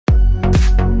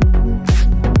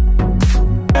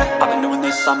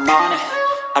yes, I'm on it.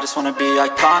 I just wanna be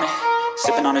iconic.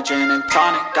 Sipping on a gin and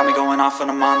tonic. Got me going off when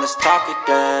I'm on this topic,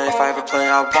 yeah. If I ever play,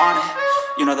 I want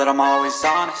it. You know that I'm always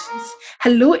honest.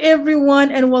 Hello,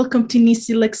 everyone, and welcome to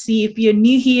Nisi Lexi. If you're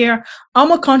new here,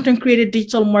 I'm a content creator,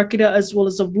 digital marketer, as well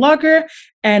as a vlogger,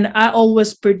 and I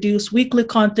always produce weekly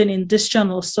content in this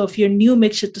channel. So if you're new,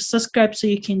 make sure to subscribe so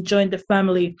you can join the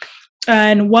family.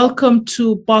 And welcome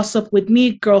to Boss Up with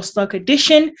me, Girls Talk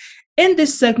Edition. In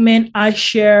this segment, I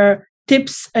share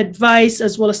tips, advice,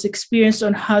 as well as experience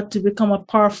on how to become a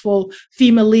powerful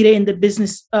female leader in the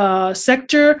business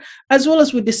sector, as well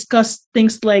as we discuss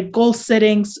things like goal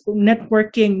settings,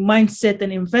 networking, mindset,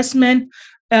 and investment.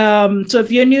 So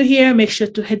if you're new here, make sure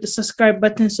to hit the subscribe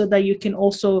button so that you can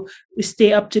also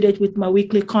stay up to date with my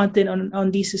weekly content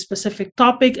on this specific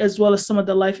topic, as well as some of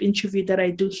the live interview that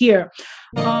I do here.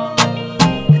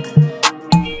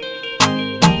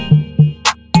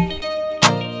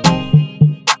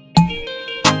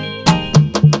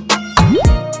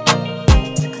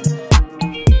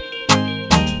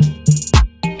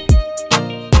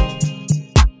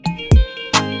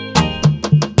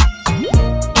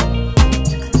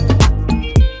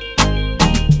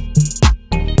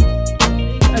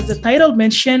 The title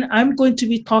mentioned, I'm going to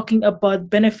be talking about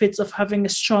benefits of having a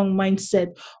strong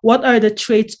mindset. What are the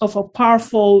traits of a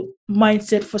powerful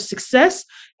mindset for success?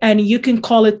 And you can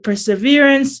call it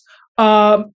perseverance.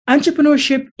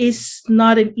 Entrepreneurship is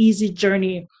not an easy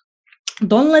journey.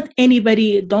 Don't let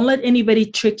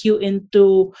anybody trick you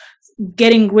into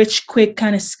getting rich quick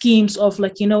kind of schemes of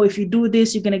like, if you do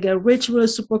this, you're going to get rich really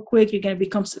super quick, you're going to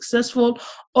become successful.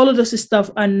 All of those stuff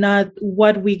are not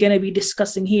what we're going to be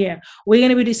discussing here. We're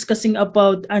going to be discussing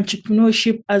about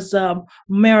entrepreneurship as a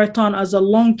marathon, as a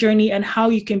long journey, and how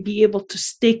you can be able to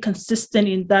stay consistent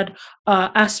in that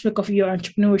aspect of your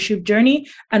entrepreneurship journey.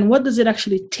 And what does it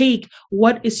actually take?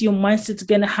 What is your mindset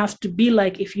going to have to be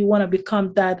like if you want to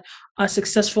become that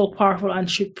successful, powerful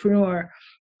entrepreneur?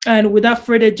 And without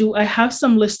further ado, I have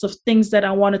some list of things that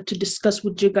I wanted to discuss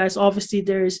with you guys. Obviously,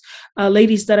 there's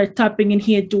ladies that are tapping in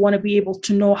here do want to be able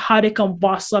to know how they can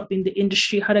boss up in the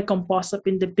industry, how they can boss up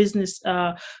in the business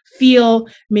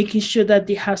field, making sure that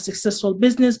they have successful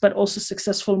business, but also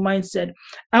successful mindset.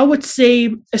 I would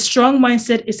say a strong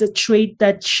mindset is a trait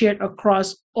that's shared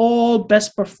across all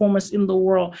best performers in the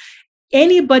world.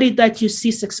 Anybody that you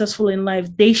see successful in life,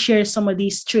 they share some of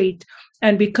these traits.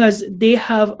 And because they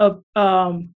have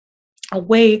a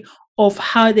way of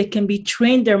how they can be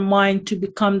trained their mind to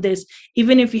become this,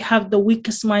 even if you have the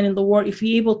weakest mind in the world, if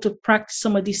you're able to practice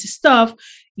some of this stuff,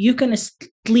 you can at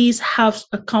least have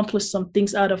accomplished some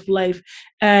things out of life.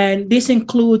 And this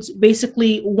includes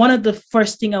basically one of the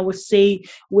first thing I would say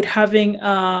with having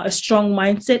a strong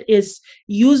mindset is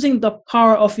using the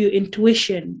power of your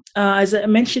intuition. As I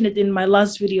mentioned it in my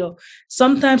last video,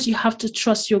 sometimes you have to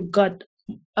trust your gut.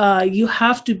 You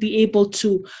have to be able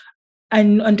to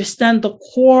and understand the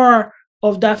core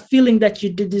of that feeling that you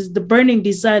did, is the burning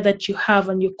desire that you have,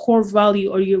 and your core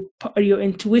value or your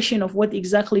intuition of what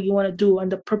exactly you want to do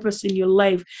and the purpose in your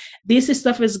life. This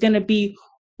stuff is going to be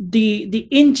the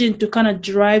engine to kind of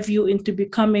drive you into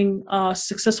becoming a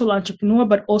successful entrepreneur,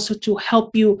 but also to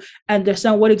help you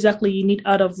understand what exactly you need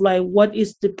out of life. What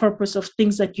is the purpose of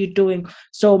things that you're doing?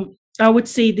 So I would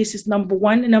say this is number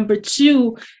one. And number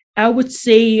two, I would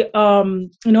say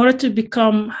in order to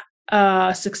become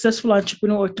a successful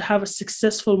entrepreneur or to have a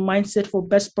successful mindset for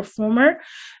best performer,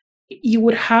 you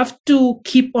would have to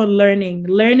keep on learning.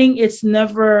 Learning is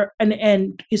never an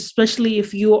end, especially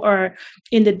if you are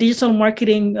in the digital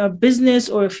marketing business,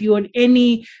 or if you're in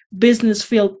any business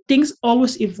field. Things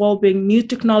always evolving, new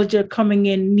technology are coming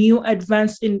in, new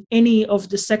advance in any of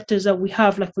the sectors that we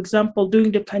have. Like, for example,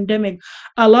 during the pandemic,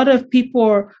 a lot of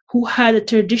people who had a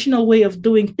traditional way of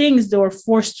doing things, they were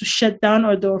forced to shut down,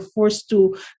 or they were forced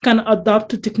to kind of adapt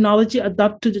to technology,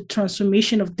 adapt to the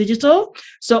transformation of digital.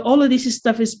 So all of this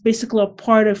stuff is basically a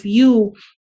part of you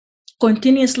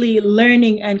continuously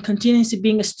learning and continuously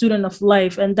being a student of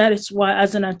life. And that is why,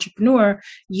 as an entrepreneur,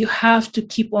 you have to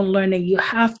keep on learning. You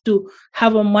have to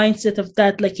have a mindset of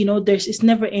that, like, it's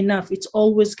never enough. It's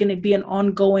always going to be an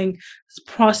ongoing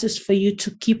process for you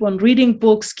to keep on reading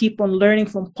books, keep on learning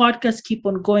from podcasts, keep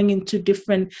on going into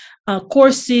different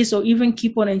courses, or even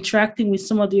keep on interacting with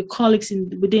some of your colleagues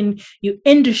within your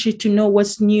industry to know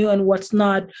what's new and what's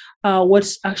not,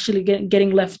 what's actually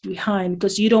getting left behind.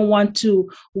 Because you don't want to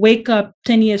wake up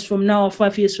 10 years from now or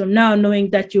 5 years from now knowing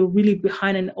that you're really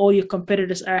behind and all your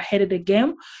competitors are ahead of the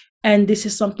game. And this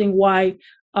is something why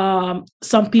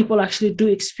some people actually do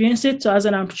experience it. So as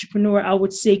an entrepreneur, I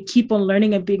would say keep on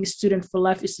learning and being a student for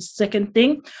life is the second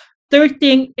thing. Third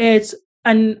thing is,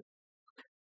 and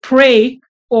pray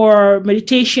or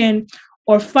meditation,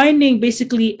 or finding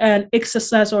basically an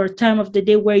exercise or a time of the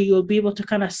day where you'll be able to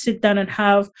kind of sit down and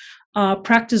have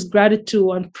practice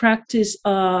gratitude and practice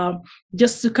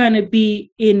just to kind of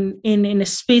be in a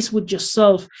space with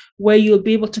yourself where you'll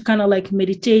be able to kind of like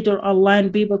meditate or align,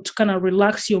 be able to kind of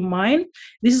relax your mind.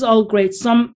 This is all great.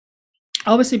 Some,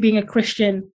 obviously, being a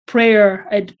Christian, prayer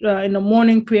in the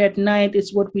morning, prayer at night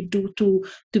is what we do to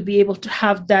be able to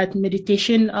have that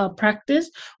meditation practice.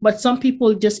 But some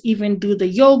people just even do the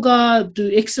yoga,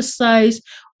 do exercise.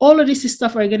 All of this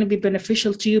stuff are going to be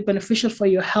beneficial to you, beneficial for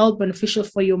your health, beneficial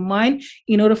for your mind,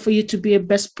 in order for you to be a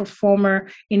best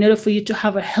performer, in order for you to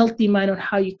have a healthy mind on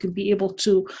how you can be able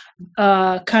to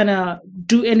kind of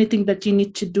do anything that you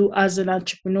need to do as an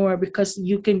entrepreneur, because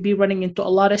you can be running into a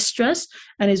lot of stress,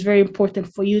 and it's very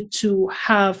important for you to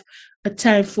have a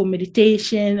time for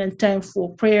meditation and time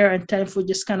for prayer and time for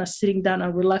just kind of sitting down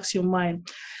and relax your mind.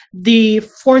 The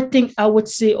fourth thing I would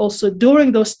say also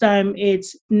during those times,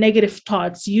 it's negative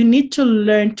thoughts. You need to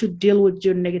learn to deal with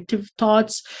your negative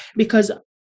thoughts, because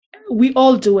we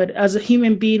all do it as a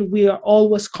human being. We are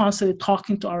always constantly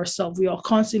talking to ourselves. We are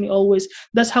constantly always,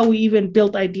 that's how we even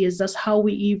build ideas. That's how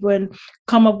we even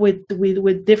come up with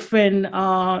different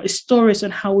stories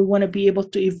on how we want to be able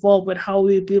to evolve and how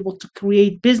we'll be able to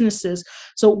create businesses.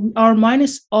 So our mind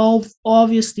is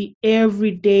obviously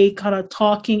every day kind of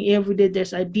talking. Every day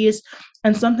there's ideas.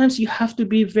 And sometimes you have to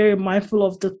be very mindful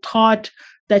of the thought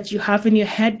that you have in your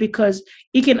head, because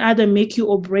it can either make you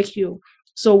or break you.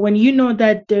 So when you know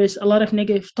that there's a lot of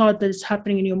negative thought that is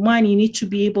happening in your mind, you need to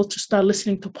be able to start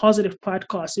listening to positive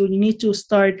podcasts. So you need to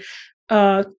start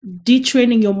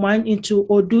detraining your mind into,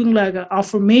 or doing like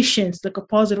affirmations, like a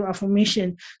positive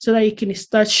affirmation, so that you can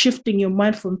start shifting your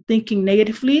mind from thinking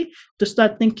negatively to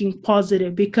start thinking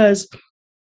positive, because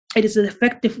it is an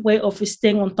effective way of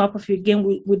staying on top of your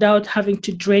game without having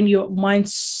to drain your mind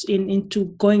into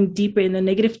going deeper in the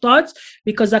negative thoughts,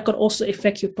 because that could also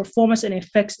affect your performance and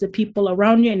affects the people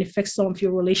around you and affects some of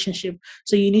your relationship.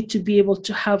 So you need to be able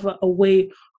to have a way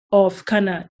of kind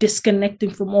of disconnecting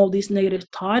from all these negative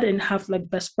thought and have like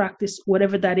best practice,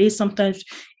 whatever that is. Sometimes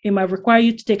it might require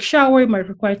you to take shower, it might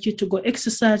require you to go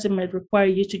exercise, it might require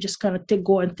you to just kind of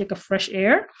go and take a fresh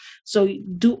air. So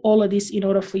do all of this in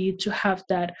order for you to have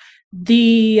that.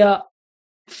 The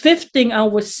fifth thing I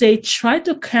would say, try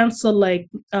to cancel like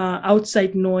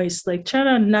outside noise. Like try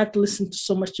to not listen to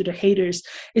so much to the haters,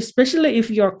 especially if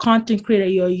you're a content creator,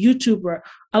 you're a YouTuber.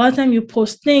 A lot of time you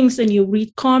post things and you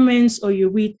read comments or you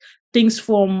read things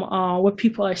from what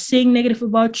people are saying negative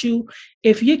about you.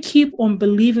 If you keep on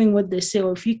believing what they say,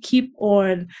 or if you keep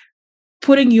on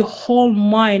putting your whole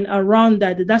mind around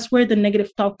that, that's where the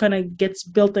negative thought kind of gets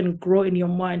built and grow in your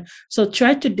mind. So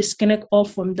try to disconnect all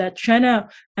from that. Try to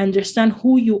understand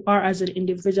who you are as an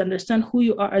individual, understand who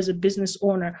you are as a business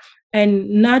owner, and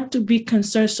not to be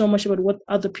concerned so much about what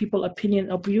other people opinion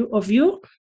of you.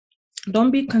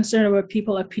 Don't be concerned about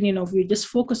people's opinion of you. Just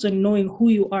focus on knowing who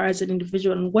you are as an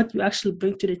individual and what you actually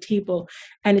bring to the table,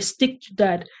 and stick to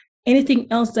that. Anything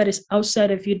else that is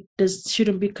outside of you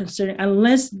shouldn't be concerning,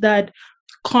 unless that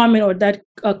comment or that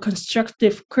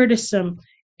constructive criticism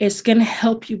is going to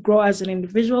help you grow as an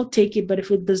individual. Take it. But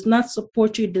if it does not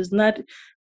support you, it does not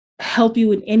help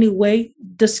you in any way,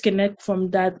 disconnect from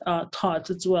that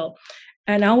thought as well.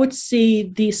 And I would say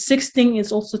the sixth thing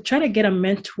is also try to get a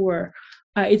mentor.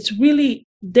 It's really,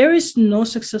 there is no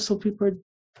successful people.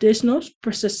 There's no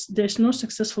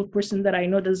successful person that I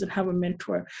know doesn't have a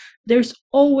mentor. There's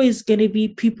always going to be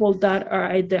people that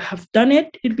are either have done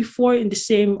it before in the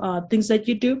same things that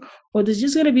you do, or there's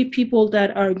just going to be people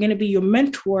that are going to be your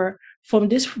mentor from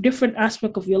this different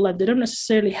aspect of your life. They don't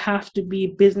necessarily have to be a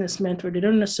business mentor. They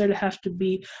don't necessarily have to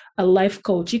be a life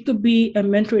coach. It could be a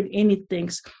mentor in anything.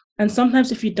 And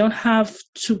sometimes if you don't have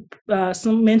to,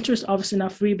 some mentors obviously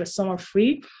not free, but some are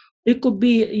free. It could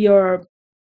be your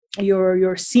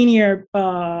senior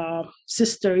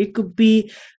sister. It could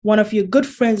be one of your good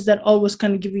friends that always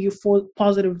kind of give you full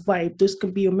positive vibe. This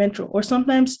could be your mentor. Or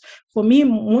sometimes for me,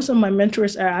 most of my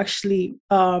mentors are actually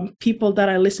people that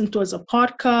I listen to as a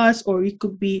podcast, or it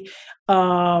could be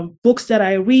books that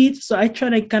I read. So I try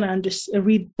to kind of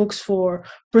read books for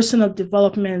personal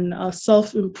development,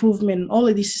 self-improvement, all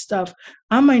of this stuff.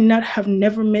 I might not have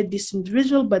never met this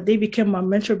individual, but they became my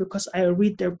mentor because I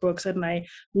read their books and I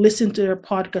listen to their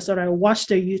podcasts or I watch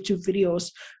their YouTube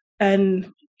videos.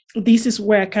 And this is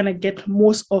where I kind of get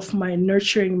most of my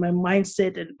nurturing, my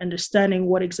mindset, and understanding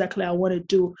what exactly I want to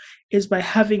do, is by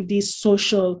having this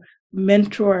social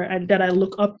mentor and that I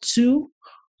look up to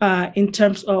in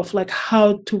terms of like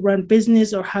how to run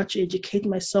business, or how to educate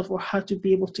myself, or how to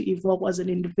be able to evolve as an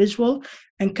individual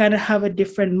and kind of have a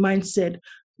different mindset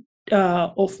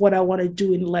of what I want to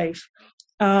do in life.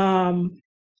 The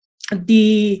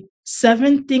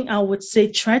seventh thing I would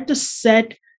say, try to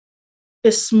set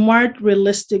a smart,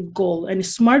 realistic goal. And a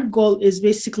smart goal is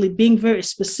basically being very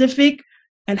specific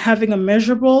and having a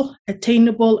measurable,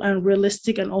 attainable, and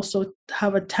realistic, and also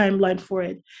have a timeline for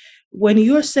it. When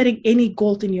you're setting any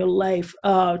goal in your life,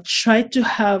 try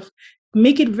to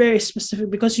make it very specific,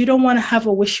 because you don't want to have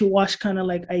a wishy-washy kind of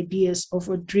like ideas of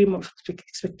a dream of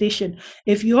expectation.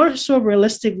 If you're so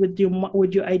realistic with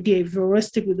your idea, if you're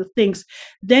realistic with the things,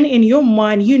 then in your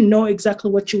mind you know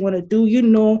exactly what you want to do. You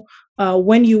know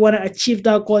when you want to achieve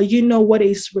that goal, you know what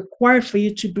is required for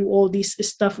you to do all this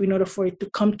stuff in order for it to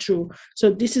come true.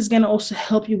 So this is going to also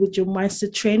help you with your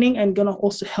mindset training, and going to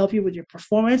also help you with your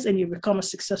performance, and you become a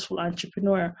successful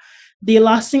entrepreneur. The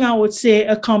last thing I would say,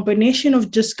 a combination of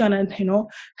just kind of,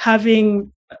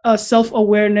 having a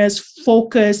self-awareness,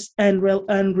 focus, and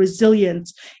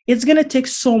resilience. It's going to take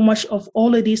so much of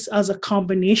all of this as a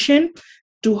combination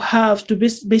to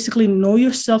basically know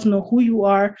yourself, know who you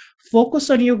are,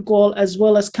 focus on your goal, as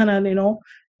well as kind of,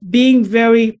 being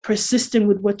very persistent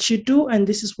with what you do. And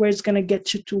this is where it's going to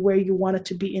get you to where you want it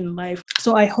to be in life.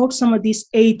 So I hope some of these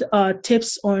 8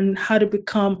 tips on how to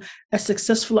become a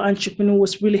successful entrepreneur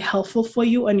was really helpful for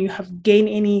you, and you have gained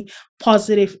any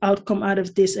positive outcome out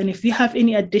of this. And if you have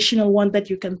any additional one that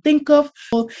you can think of,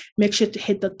 make sure to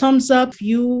hit the thumbs up. If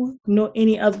you know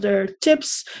any other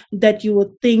tips that you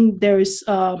would think there is,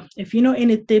 if you know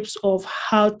any tips of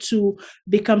how to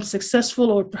become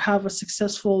successful or to have a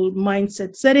successful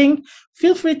mindset setting,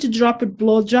 feel free to drop it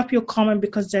below, drop your comment,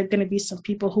 because there are going to be some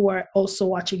people who are also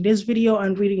watching this video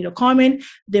and reading the comment.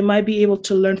 They might be able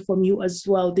to learn from you as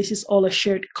well. This is all a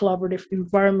shared collaborative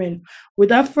environment.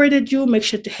 Without further ado, make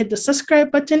sure to hit the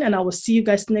subscribe button, and I will see you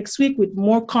guys next week with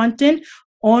more content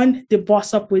on the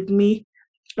Boss Up With Me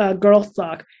Girl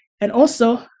Talk. And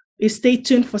also, stay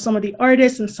tuned for some of the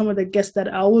artists and some of the guests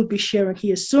that I will be sharing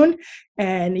here soon.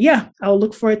 And yeah, I'll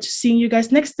look forward to seeing you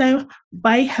guys next time.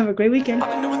 Bye. Have a great weekend.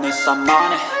 I've been doing this, I'm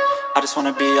on it. I just want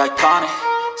to be iconic.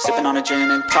 Sipping on a gin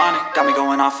and tonic. Got me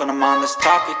going off when I'm on this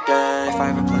topic, yeah. If I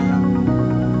ever play